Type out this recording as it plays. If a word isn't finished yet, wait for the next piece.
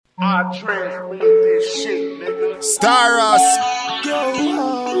I translate this shit, nigga. StarRasSs,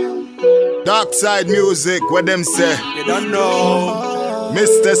 Dark Side Music, what them say? You don't know.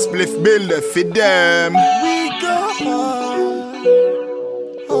 Mr. Spliff Builder, feed them. We go hard,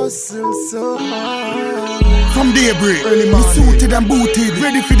 hustle so hard. From daybreak, early morning, me suited and booted,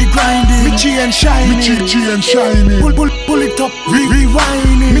 ready for the grinding. Me chain shining, me chain shining. Pull it up,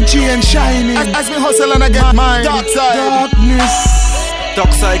 rewinding. Me chain shining. As me hustle and I get mine. Dark Side, darkness.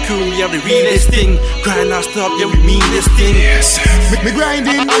 Dark Side crew, we have the realest thing. Grind not stop, yeah we mean this thing. Yes. Me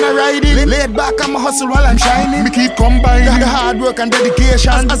grinding and I riding. Laid back and my hustle while I'm shining. Me keep combining the hard work and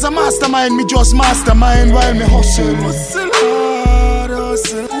dedication. As a mastermind, me just mastermind while me hustle. Hustle hard,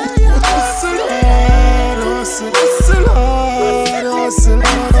 hustle. Hustle hard, hustle. Hustle hard, hustle.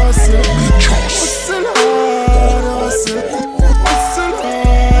 Hustle hard, hustle. Hustle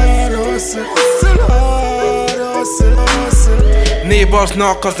hard, hustle. Hustle hard, hustle. Neighbors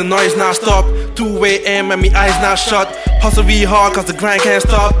knock cause the noise not stop. 2 a.m. and me eyes not shut. Hustle real hard cause the grind can't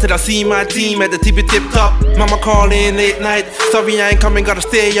stop. Till I see my team at the tippy tip top. Mama calling late night. Sorry I ain't coming, gotta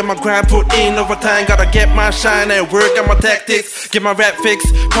stay on my grind. Put in overtime, gotta get my shine and work on my tactics. Get my rap fix.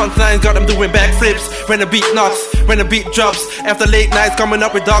 Punchlines got them doing backflips. When the beat knocks, when the beat drops. After late nights coming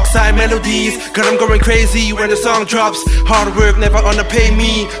up with dark side melodies. Got them going crazy when the song drops. Hard work never underpay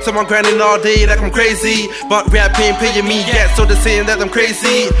me. So I'm grinding all day like I'm crazy. But rap ain't paying me yet, so they're saying that I'm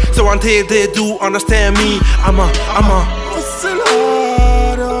crazy. So until they do understand me, I'm a hustle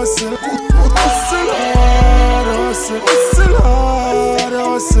hard, hustle. Hustle hard, hustle. Hustle hard,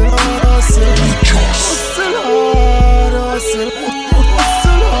 hustle. Hustle hard, hustle.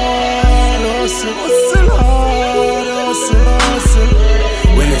 Hustle hard, hustle. Hustle hard,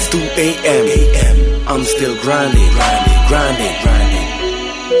 hustle. When it's 2 a.m., I'm still grinding.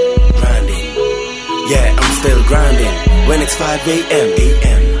 Yeah, I'm still grinding. When it's 5 a.m.,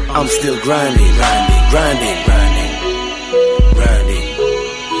 I'm still grinding.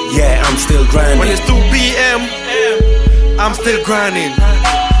 Yeah, I'm still grinding. When it's 2 p.m., I'm still grinding.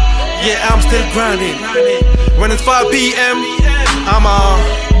 Yeah, I'm still grinding. When it's 5 p.m., I'm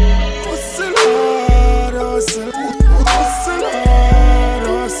hustle hard, hustle. Hustle hard,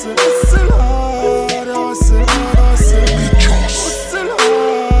 hustle. Hustle hard, hustle. Hustle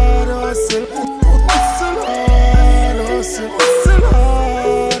hard, hustle. Hustle hard, hustle. Hustle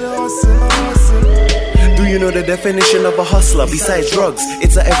hard, hustle. Do you know the definition of a hustler? Besides drugs,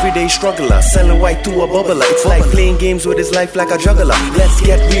 it's an everyday struggler. Selling white to a bubbler. It's like playing games with his life like a juggler. Let's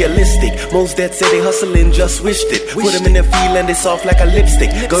get realistic. Most dead say they hustling, just wished it. Put them in the field and they soft like a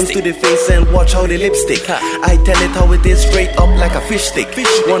lipstick. Guns to the face and watch how they lipstick. I tell it how it is, straight up like a fish stick.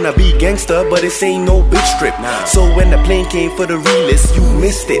 Wanna be gangster, but it ain't no bitch strip. So when the plane came for the realist, you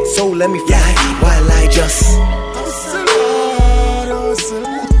missed it. So let me fly while I just hustle hard, hustle.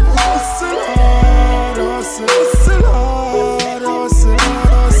 Hustle hard, hustle. Hustle hard, hustle.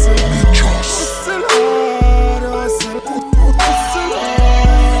 Hustle hard, hustle. Hustle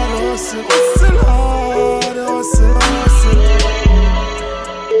hard, hustle. Hustle hard, hustle.